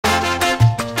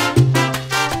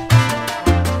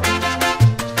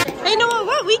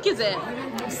it?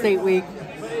 State week.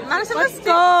 Madison, Let's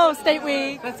go, State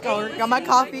week. Let's go. Got my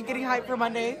coffee, getting hyped for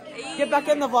Monday. Get back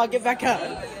in the vlog, get back up.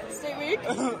 State week.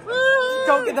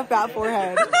 Don't get the fat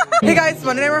forehead. Hey guys,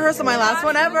 Monday night rehearsal, my last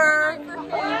one ever. Not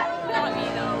me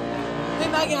though. Hey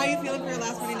Maggie, how you feeling for your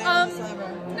last Monday night rehearsal ever?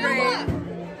 Great.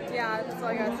 Yeah, that's all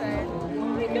I gotta say. Oh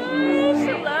my gosh,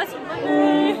 the last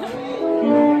Monday.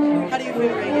 How do you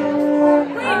feel, Reagan?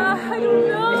 I don't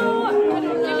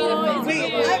know.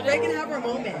 Wait, let Reagan have her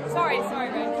moment. Sorry,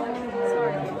 Reagan.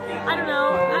 Sorry. I don't know.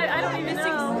 I don't even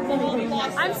know.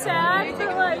 I'm sad,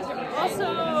 but like also,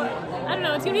 I don't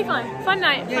know. It's gonna be fun. Fun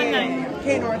night. Fun night.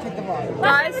 Okay, Nora, take the vlog.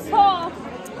 Guys,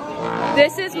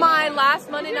 this is my last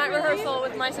Monday night rehearsal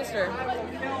with my sister.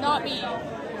 Not me.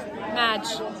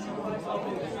 Madge.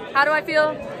 How do I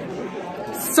feel?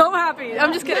 So happy.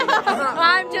 I'm just kidding.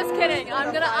 I'm just kidding.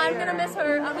 I'm gonna miss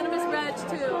her. I'm gonna miss Reg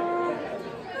too.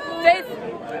 Faith,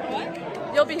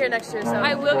 you'll be here next year, so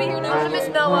I will be here next year. I'm gonna miss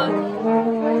Noah.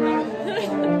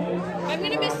 I'm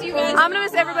gonna miss you guys. I'm gonna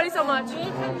miss everybody so much.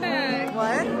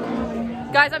 What?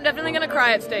 Guys, I'm definitely gonna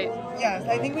cry at State. Yes,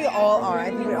 I think we all are.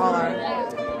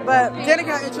 But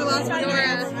Danica, it's your last one.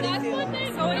 How do you feel?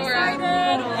 So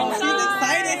excited. She's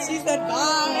excited. She said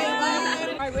bye.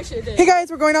 I wish it did. Hey guys,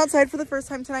 we're going outside for the first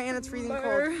time tonight and it's freezing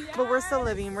cold. But we're still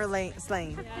living. We're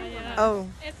slaying. Oh.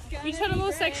 We just had a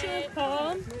little section with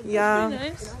Paul. Yeah.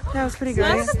 Nice. That was pretty good.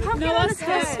 No, that's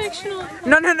sectional.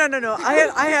 No. I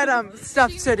had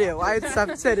stuff to do. I had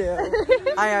stuff to do.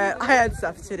 I had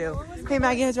stuff to do. Hey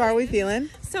Maggie, how are we feeling?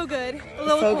 So good. A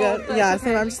little so cold, good. Yeah,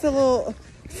 so I'm just a little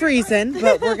freezing,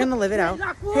 but we're gonna live it out.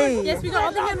 Hey. Yes, we got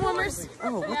all the hand warmers.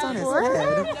 Oh, what's on his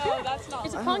head? No, that's not.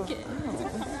 It's a pumpkin.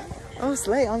 Oh,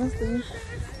 slay, honestly.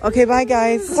 Okay, bye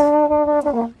guys.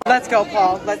 Let's go,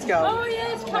 Paul. Let's go. Oh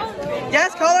yes, Colorado.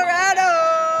 Yes, Colorado.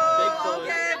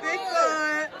 Okay,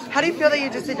 Bigfoot. How do you feel that you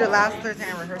just did your last Thursday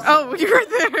night rehearsal? Oh, you were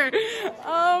there.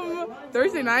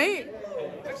 Thursday night?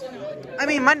 I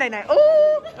mean Monday night.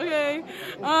 Oh. Okay.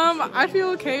 I feel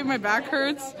okay. My back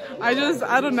hurts. I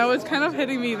don't know. It's kind of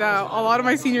hitting me that a lot of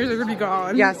my seniors are gonna be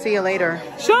gone. Yeah, see you later.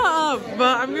 Shut up.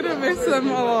 But I'm gonna miss them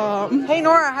a lot. Hey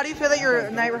Nora, how do you feel that your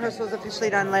night rehearsal is officially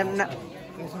done?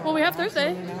 Well, we have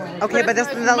Thursday. Okay, but this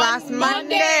is the last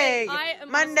Monday.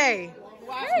 Monday.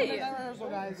 Hey.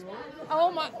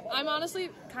 Oh my! I'm honestly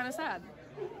kind of sad.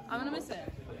 I'm gonna miss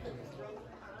it.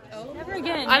 Oh. Never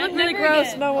again. I look really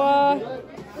gross, Noah.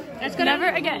 It's gonna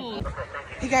never again.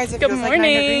 Hey guys, Good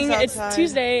morning. Like it's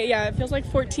Tuesday. Yeah, it feels like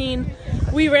 14.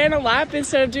 We ran a lap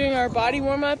instead of doing our body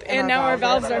warm up, and now our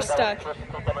valves are stuck.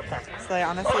 So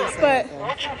honestly, but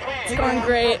it's going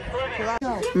great.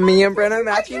 Me and Brenna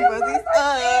matching fuzzies.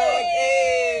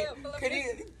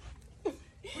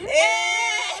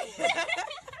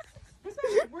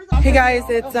 Hey guys,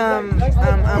 it's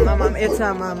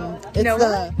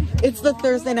the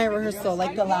Thursday night rehearsal,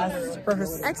 like the last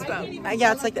rehearsal. Expo.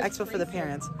 Yeah, it's like the expo for the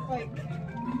parents.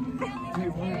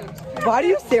 Why do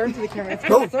you stare into the camera? It's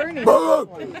concerning.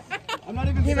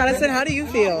 Hey Madison, how do you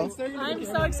feel? I'm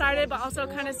so excited, but also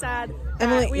kind of sad.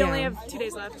 Emily, we only have 2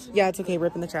 days left. Yeah, it's okay.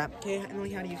 Rip in the trap. Okay,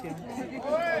 Emily, how do you feel?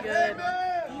 Good.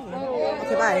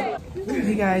 Okay, bye.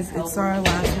 Hey guys, it's our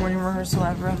last morning rehearsal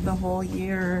ever of the whole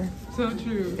year. So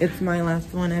true. It's my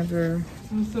last one ever.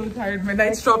 I'm so tired. My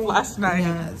night dropped last night.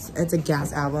 Yes, it's a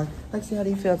gas album. Lexi, how do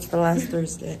you feel? It's the last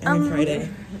Thursday and Friday.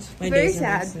 My very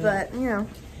sad, but you know.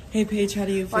 Hey Paige, how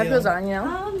do you feel? Life goes on, you know.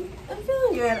 I'm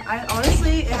feeling good. I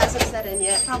honestly, it hasn't set in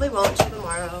yet. Probably won't till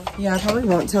tomorrow. Yeah, I probably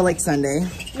won't till like Sunday.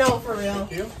 No, for real.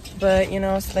 But you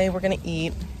know, today we're gonna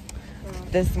eat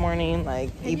this morning.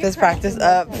 Like, eat this practice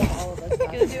up.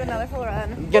 Gonna do another full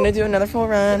run. Gonna do another full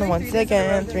run once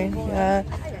again. 3, yeah.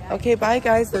 Okay, bye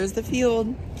guys. There's the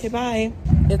field. Okay, bye.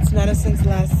 It's Madison's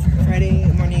last Friday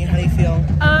morning. How do you feel?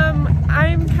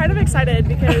 I'm kind of excited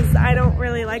because I don't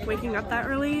really like waking up that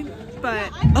early,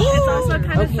 but it's also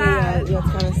kind of sad. Yeah, it's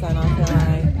kind of sad. Not gonna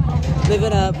lie. Live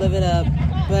it up.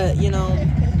 But you know,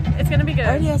 it's gonna be good. I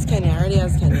already asked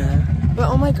Kenya. But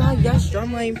oh my God, yes,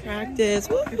 drumline practice.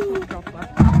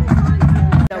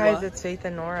 Guys, it's Faith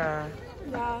and Nora.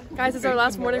 Yeah. Guys, it's our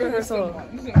last morning rehearsal.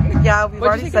 Yeah, we've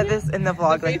already said this in the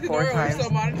vlog like 4 times. So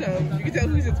monotone. You can tell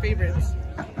who's his favorites.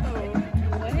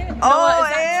 Oh,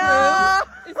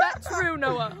 is that true,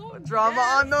 Noah? Drama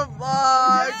on the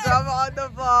vlog. Yes. Drama on the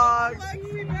vlog.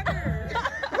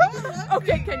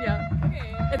 Okay, Kenya.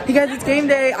 Hey guys, it's game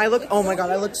day. Oh my God,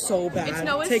 I look so bad. It's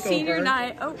Noah's Take senior over.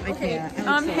 night. Oh, okay.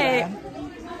 So hey.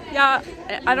 Yeah,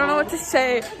 I don't know what to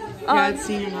say. Yeah, it's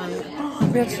senior night.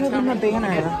 We have to show them the banner.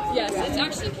 Yes, it's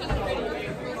actually kind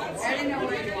of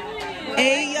pretty.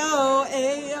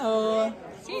 Ayo.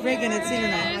 Reagan, it's senior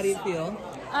night. How do you feel?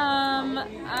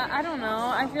 I don't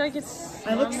know. I feel like it's...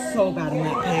 I look so bad in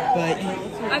that pic,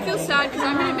 but... I feel sad because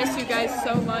I'm going to miss you guys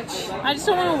so much. I just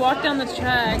don't want to walk down the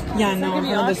track. Yeah, no, in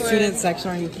front of the student section.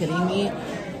 Are you kidding me?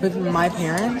 With my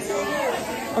parents?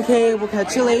 Okay, we'll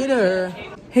catch you later.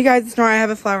 Hey guys, it's Nora. I have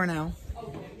a flower now.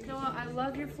 Noah, I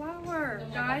love your flower.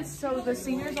 Guys, so the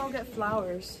seniors all get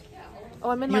flowers. Oh,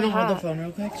 I'm in my hat. You wanna hold the phone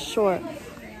real quick? Sure.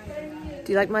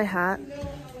 Do you like my hat?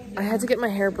 I had to get my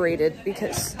hair braided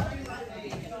because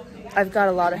I've got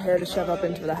a lot of hair to shove up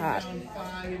into the hat.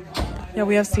 Yeah,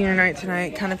 we have senior night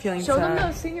tonight. Kind of feeling Show sad. them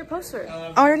the senior poster.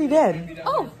 Oh, I already did.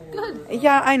 Oh, good.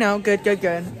 Yeah, I know. Good, good,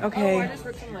 good. Oh, I Okay. just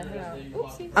ripped some of my hair out.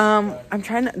 Oopsie. I'm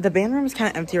trying to... The band room is kind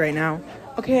of empty right now.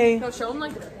 Okay. No, show them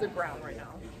like the ground right now.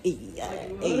 Yeah.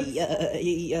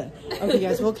 Okay,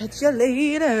 guys, we'll catch you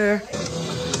later.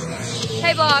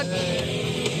 Hey, vlog.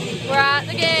 We're at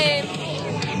the game. Do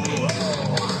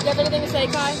you have anything to say,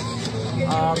 Kai?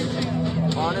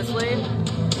 Honestly,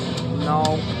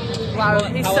 no. Wow,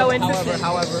 he's so interested.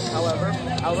 However,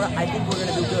 I think we're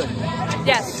gonna do good.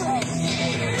 Yes.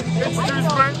 It's Drew's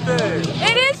birthday!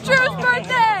 It is Drew's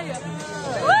birthday!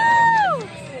 Woo!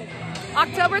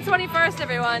 October 21st,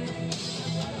 everyone.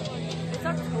 It's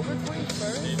October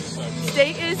 21st?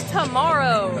 State is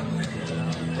tomorrow.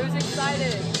 Who's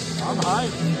excited? I'm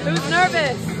hyped. Who's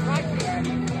nervous?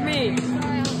 Me.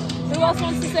 Who else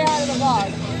wants to say hi to the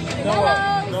vlog? Noah.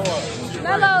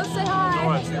 Mello, say hi.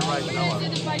 Noah, to your right, Noah.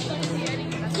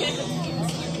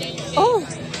 Oh,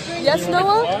 yes,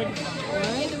 Noah?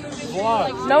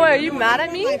 Vlog. Noah, are you mad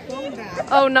at me?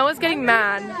 Oh, Noah's getting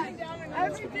mad.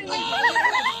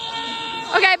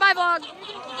 Okay, bye, vlog.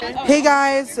 Hey,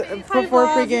 guys. Before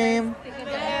pregame.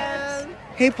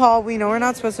 Hey, Paul. We know we're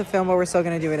not supposed to film, but we're still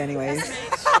going to do it anyways.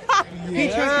 Hey,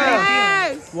 Chuck, how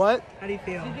do you feel? What? How do you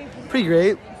feel? Pretty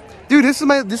great. Dude, this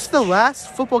is the last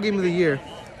football game of the year.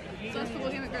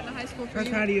 Chuck,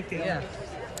 how do you feel? I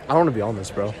don't want to be on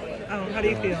this, bro. Oh, how do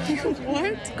you feel?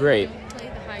 Great.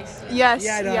 Yes,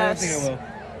 Yeah, I don't yes. think I will.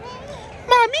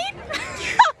 Mommy!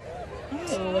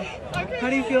 How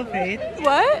do you feel, Faith?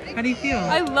 What? How do you feel?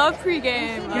 I love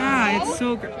pregame. Yeah, it's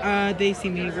so they see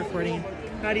me recording.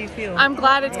 How do you feel? I'm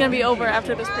glad it's gonna be over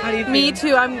after this How do you pregame. feel? Me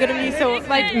too. I'm gonna be so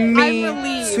like Me I'm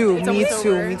relieved. too. It's Me almost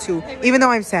too. over. Me too. Even though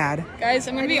I'm sad. Guys,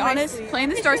 I'm gonna be honest. Playing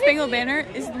the Star Spangled Banner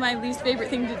is my least favorite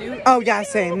thing to do. Oh yeah,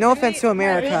 same. No offense to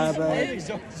America, but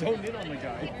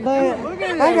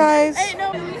hi guys.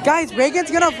 Guys,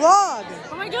 Reagan's gonna vlog.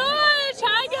 Oh my gosh!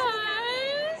 Hi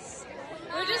guys.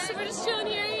 We're just chilling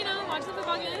here, you know, watching the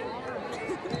football game.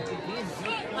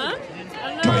 Huh? I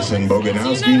don't know. Tyson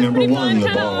Boganowski, You know, number pretty one, fun, the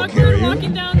kinda ball awkward carrier.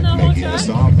 walking down the whole Making track. a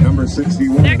stop, number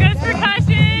 61. There goes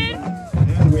percussion.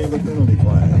 And we have a penalty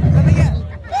flag. Let me get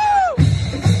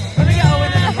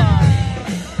Owen in the vlog.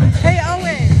 Hey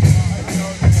Owen.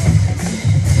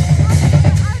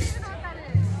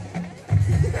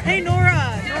 Hey Nora.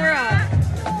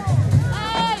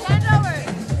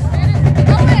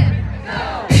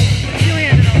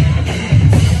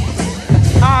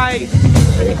 Hi.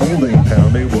 A holding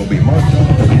penalty will be marked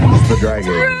up against the Dragons.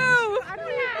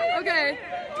 Okay.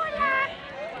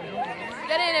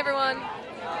 Get in, everyone.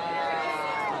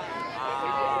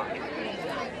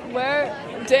 Where?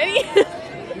 Danny?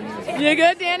 You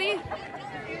good, Danny?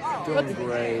 Doing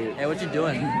great. Hey, what you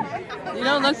doing? You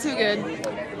don't look too good.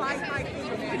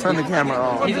 Turn the camera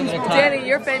off. He's a little tired. Danny,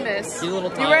 you're famous. He's a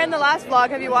little You were in the last vlog.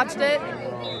 Have you watched it?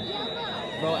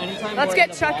 Bro, anytime Let's we're get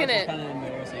the Chuck vlog, in it's it. kinda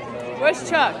embarrassing, bro. Where's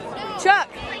Chuck? Chuck!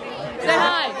 Say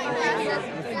hi.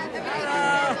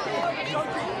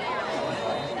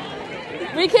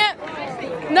 We can't.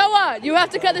 Noah, you have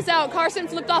to cut this out. Carson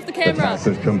flipped off the The camera. pass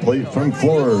is complete from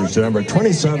Flores to number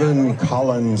 27,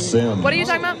 Colin Sims. What are you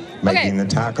talking about? Making Okay. the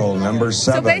tackle, number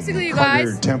 7, So basically, you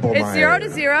Carter guys, Templemeyer.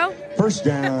 it's 0-0. First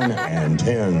down and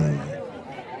 10.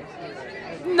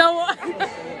 Noah.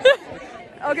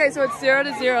 Okay, so it's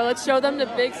 0-0. Let's show them the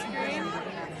big screen.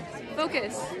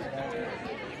 Focus.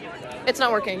 It's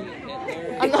not working.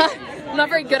 I'm not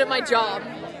very good at my job.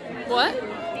 What?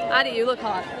 Addie, you look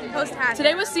hot. Post hat.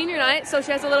 Today was senior night, so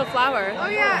she has a little flower. Oh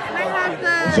yeah, and I have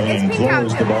the Zane it's pink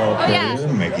Flores, the outfit. ball Oh, yeah.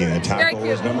 carrier. Making the tackle Very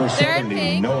is cute. number They're in 70,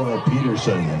 pink. Noah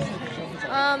Peterson.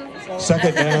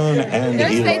 Second down and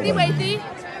There's 11. Faithy Waithy.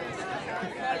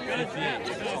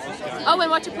 Owen,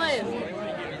 what you playing?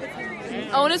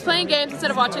 Owen is playing games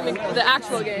instead of watching the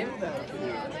actual game.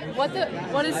 What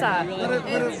is that?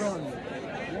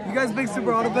 You guys big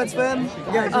Super Auto Bets fan?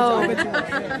 Yeah. Oh.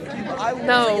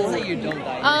 No. You don't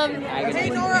die. Hey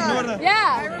Nora.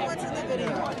 Yeah.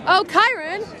 Oh,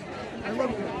 Kyron.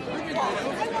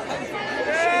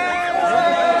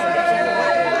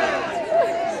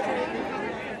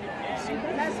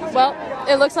 Well,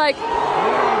 it looks like...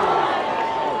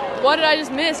 What did I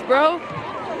just miss, bro?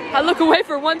 I look away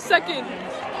for 1 second.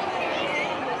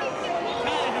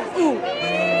 Ooh.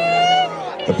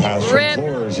 The pass from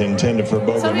Flores intended for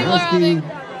Boganowski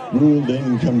ruled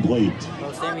incomplete.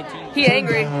 He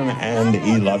angry. And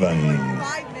 11.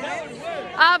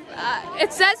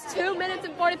 It says 2 minutes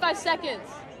and 45 seconds.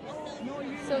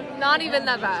 So not even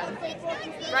that bad.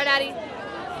 Right, Addie?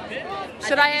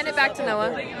 Should I hand it back to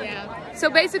Noah? Yeah. So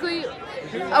basically,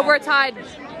 we're tied.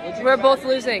 We're both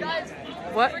losing.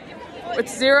 What?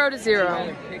 It's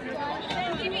 0-0.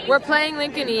 We're playing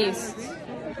Lincoln East.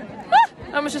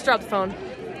 I almost just dropped the phone.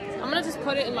 I'm gonna just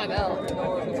put it in my belt. No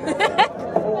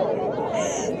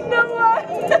way!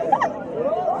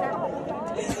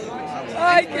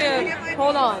 I can't.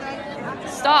 Hold on.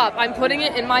 Stop. I'm putting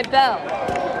it in my belt.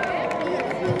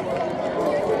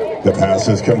 The pass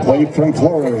is complete from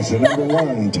Flores to number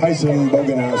 1, Tyson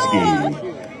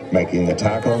Boganowski. Making the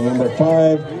tackle, number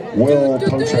 5, Will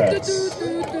Pochetz.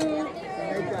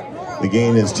 The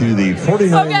gain is to the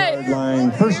 49-yard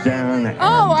line, first down and 10.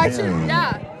 Actually,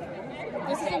 yeah.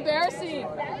 This is embarrassing.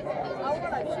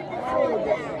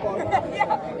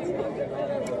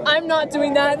 I'm not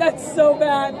doing that. That's so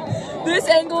bad. This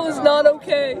angle is not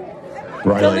okay.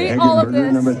 Riley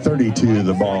Eggenberger, number 32,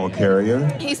 the ball carrier.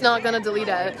 He's not gonna delete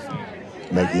it.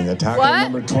 Making the tackle,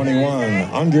 number 21,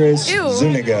 Andres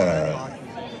Zuniga.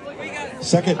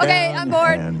 Second down I'm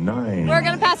bored. And 9. We're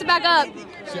gonna pass it back up.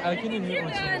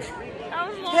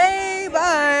 Hey,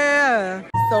 bye.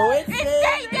 So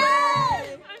excited.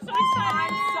 I'm so excited.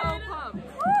 I'm so pumped.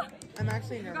 I'm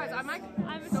actually nervous. Guys,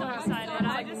 I'm so excited. It's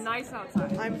like nice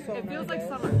outside. I'm so It feels like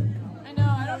summer. I know.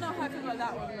 I don't know how I feel about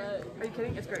that one, but Are you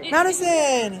kidding? It's great.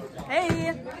 Madison.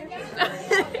 Hey.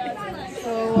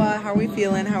 So, how are we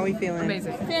feeling? How are we feeling?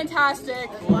 Amazing. fantastic.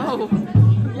 Whoa.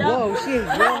 Whoa, she is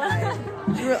real high.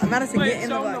 Madison, get in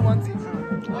the butt.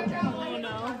 Oh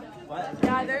no.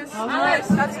 Yeah, there's.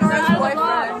 That's Nora's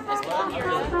boyfriend.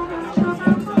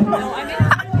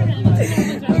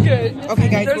 Okay,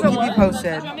 guys, we'll keep you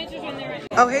posted.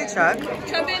 Oh, hey, Chuck.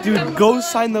 Dude, go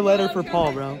sign the letter for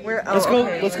Paul, bro. Let's go.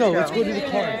 Okay, Let's go to the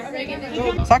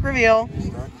car. Stock reveal.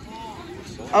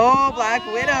 Oh, Black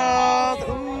Widows.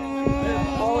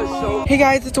 Ooh. Hey,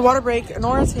 guys, it's a water break.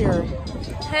 Nora's here.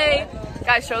 Hey,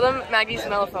 guys, show them Maggie's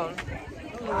mellophone.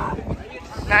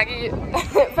 Maggie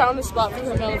found a spot for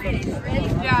her mellophone.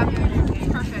 Yeah,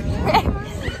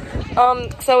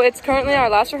 perfect. So it's currently our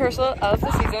last rehearsal of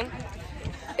the season.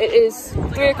 It is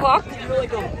 3 o'clock,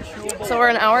 so we're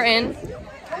an hour in,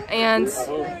 and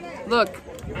look,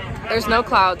 there's no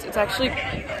clouds. It's actually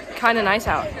kind of nice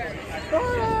out.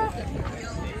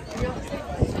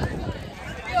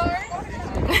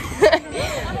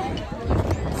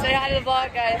 Say hi to the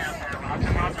vlog, guys.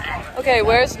 Okay,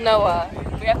 where's Noah?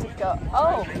 We have to go.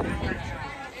 Oh.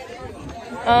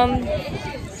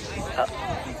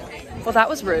 Well, that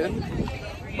was rude.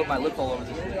 Put my lip all over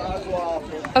this.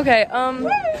 Okay,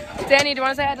 Danny, do you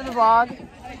want to say hi to the vlog?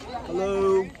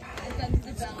 Hello.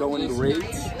 Going great.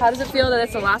 How does it feel that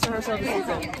it's the last rehearsal of the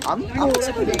season? I'm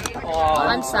excited.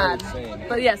 I'm sad,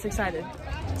 but yes, excited.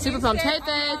 Super pumped. Hey,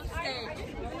 Faith.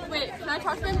 Wait, can I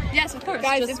talk to them? Yes, of course.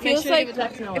 Guys, Just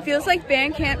it feels like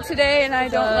band camp today, and I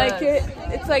don't like it.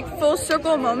 It's like full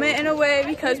circle moment in a way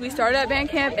because we started at band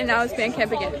camp and now it's band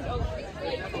camp again.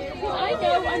 I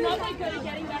know. I'm not that good at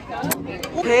getting back up.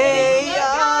 Hey,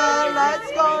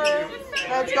 let's go.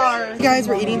 Let's go. Guys,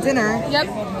 we're eating dinner. Yep.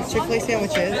 Chick-fil-A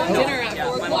sandwiches. Dinner at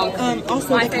 4 o'clock.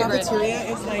 Also, the cafeteria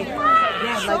is like,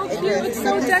 yeah, like it's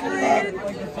so decorated.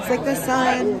 It's like the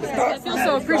sun. I feel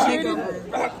so appreciated.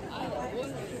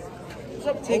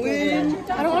 Take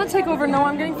over. I don't want to take over. No,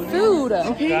 I'm getting food.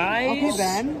 Okay, okay,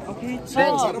 Ben. Okay, Ben, do you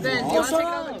want to take it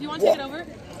over? Do you want to take it over?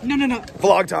 No.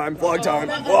 Vlog time. Vlog time.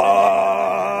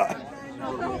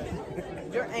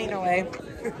 There ain't no way.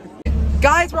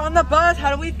 Guys, we're on the bus.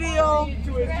 How do we feel?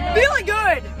 Feeling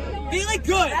good. Feeling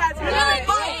good. We're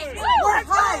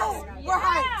hyped. We're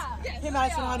hyped. Hey,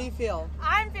 Madison, how do you feel?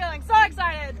 I'm feeling so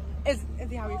excited.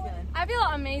 Izzy, how are you feeling? I feel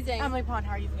amazing. Emily Pond,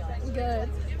 how are you feeling? Good.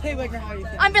 Hey, Wigger, how are you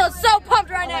feeling? I'm feeling so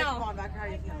pumped right now. Come on back, how are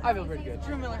you feeling? I feel pretty good.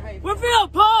 Drew Miller, how are you We're feeling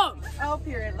pumped. Oh,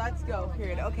 period. Let's go,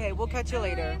 period. Okay, we'll catch you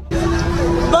later.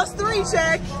 Bus 3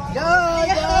 check. Go.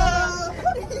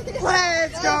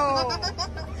 Let's go.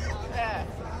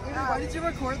 Why did you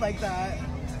record like that?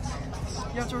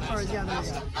 You have to record, yeah, there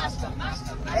you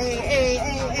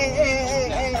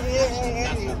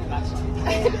go.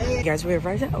 Hey, guys, we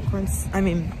arrived at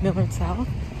Millard South.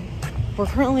 We're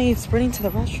currently sprinting to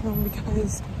the restroom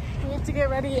because We have to get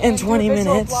ready in 20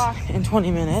 minutes.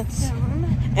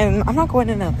 And I'm not going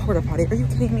in a porta potty. Are you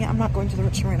kidding me? I'm not going to the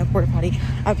restroom in a porta potty.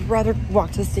 I'd rather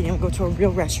walk to the stadium, go to a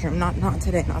real restroom. Not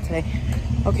today, not today.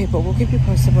 Okay, but we'll keep you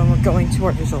posted when we're going to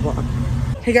our visual vlog.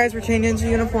 Hey guys, we're changing into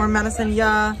uniform. Madison,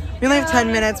 yeah. We only have 10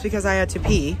 minutes because I had to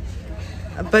pee.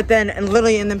 But then, and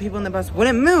then people in the bus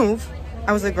wouldn't move.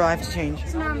 I was like, girl, I have to change.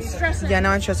 So now I'm stressing. Yeah,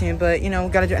 now I'm stressing, but you know,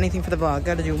 gotta do anything for the vlog.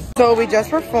 Gotta do. So we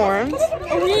just performed.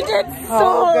 We did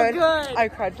so good. I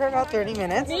cried for about 30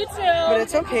 minutes. Me too. But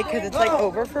it's okay because it's like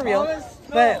over for real.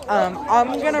 But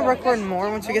I'm gonna record more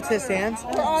once we get to the stands, so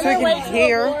we can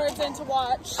hear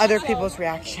other people's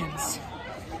reactions.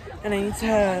 And I need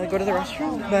to go to the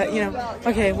restroom, but you know,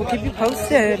 okay, we'll keep you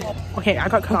posted. Okay, I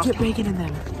got coffee. Get bacon in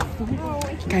them.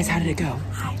 Guys, how did it go?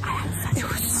 It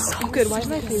was so good. Why is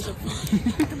my face?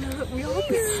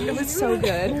 It was so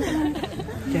good.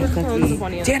 Yes, that's me.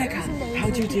 Danica,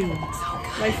 how'd you do?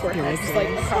 My forehead is like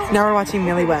across. Now we're watching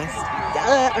Millie West.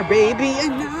 Yeah, baby,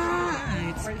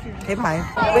 nights. Okay, bye.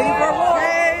 Waiting for awards.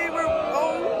 Hey,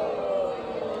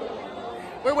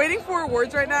 we're waiting for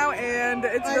awards right now, and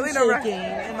it's really nerve-wracking.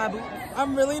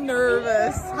 I'm really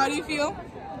nervous. How do you feel?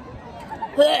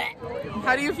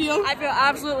 How do you feel? I feel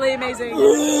absolutely amazing.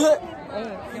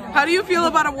 How do you feel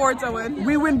about awards, Owen?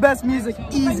 We win best music.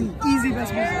 Easy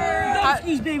best music.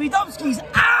 Dumpskis, baby, Dumpskis.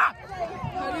 Ah!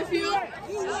 How do you feel?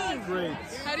 Great.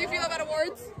 How do you feel about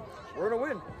awards? We're gonna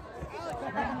win.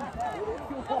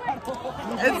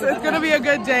 It's gonna be a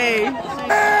good day.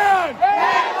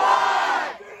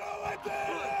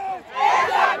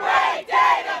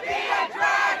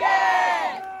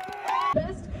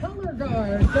 Best color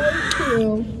guard goes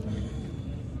to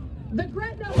the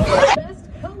Gretna. Best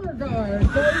color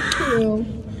guard goes to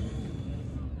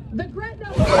the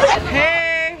Gretna.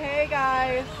 Hey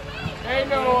guys. Hey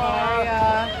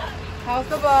Noah. How's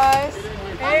the bus?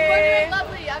 Hey.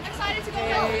 Lovely. I'm excited to go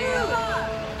help you.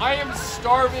 I am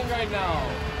starving right now.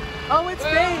 Oh, it's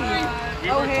Babe.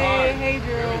 Oh, hey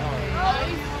Drew.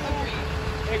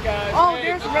 Hey guys. Oh,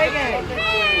 there's Reagan.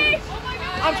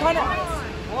 I'm trying to.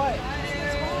 What?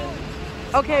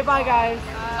 Okay, bye guys.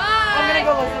 Bye. I'm gonna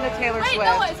go listen to Taylor Swift. Wait,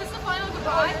 Noah, is this the final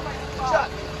goodbye?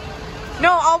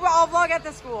 No, I'll vlog at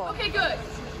the school. Okay, good.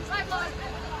 Bye, vlog.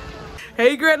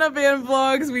 Hey Gretna Band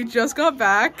Vlogs, we just got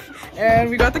back and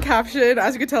we got the caption,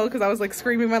 as you could tell because I was like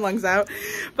screaming my lungs out,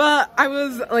 but I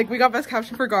was like, we got best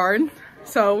caption for guard,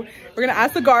 so we're gonna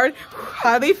ask the guard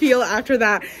how they feel after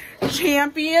that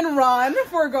champion run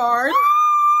for guard.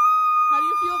 How do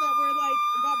you feel that we're like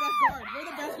got best guard? We're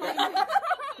the best guard.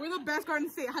 We're the best guard in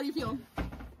the state. How do you feel?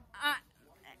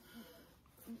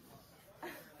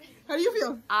 How do you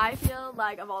feel? I feel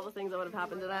like of all the things that would have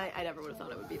happened tonight, I never would have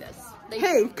thought it would be this.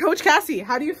 Hey, Coach Cassie,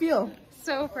 how do you feel?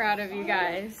 So proud of you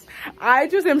guys. I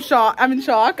just am shocked. I'm in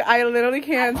shock. I literally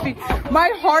can't speak.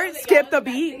 My heart skipped a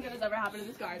beat.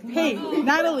 Hey,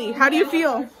 Natalie, how do you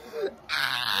feel?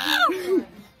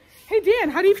 Hey, Dan,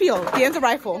 how do you feel? Dan's a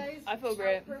rifle. I feel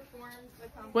great.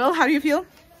 Will, how do you feel?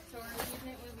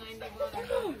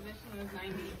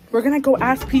 We're gonna go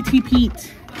ask PT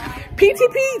Pete. PT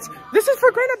Pete, this is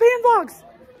for Gretna Band Vlogs.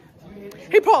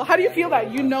 Hey Paul, how do you feel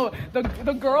that you know the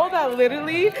girl that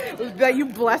literally that you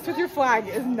blessed with your flag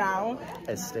is now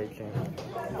A state champion.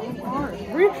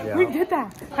 we did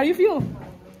that. How do you feel?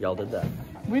 Y'all did that.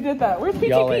 We did that. Where's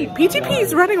PTP?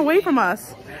 PTP's running away from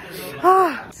us.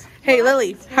 Hey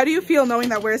Lily, how do you feel knowing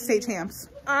that we're state champs?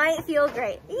 I feel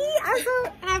great. I'm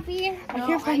so happy. I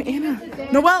can't find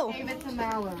Anna. Noelle,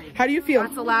 how do you feel?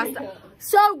 That's the last.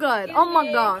 So good. Oh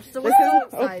my gosh. So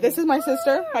this is my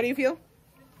sister. How do you feel?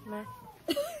 I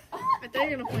thought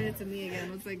you were gonna point it to me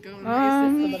again. Let's like go.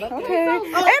 Okay.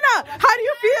 Anna, how do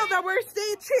you feel that we're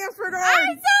state champs for guard?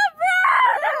 I'm so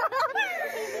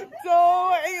proud.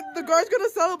 So the guard's gonna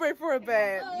celebrate for a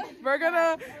bit. We're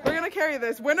gonna carry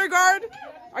this. Winter guard,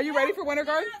 are you ready for winter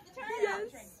guard?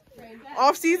 Yes.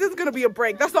 Off season's gonna be a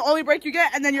break. That's the only break you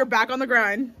get, and then you're back on the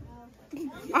grind.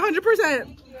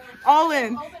 100%. All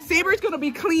in. Saber's gonna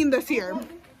be clean this year.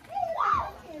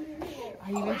 I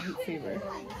even hate Saber.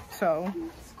 So.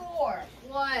 Score.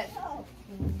 What?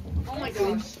 Oh my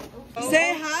gosh.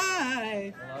 Say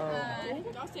hi.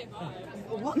 Y'all say bye.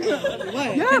 What?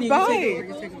 Yeah, bye.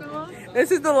 This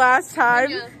is the last time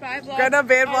Gretna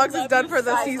Band Vlogs is done for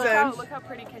the season. Look how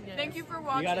pretty Kenya is. Thank you for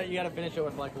watching. You gotta finish it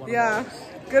with like one. Yeah.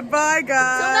 Goodbye,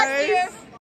 guys. Till next year.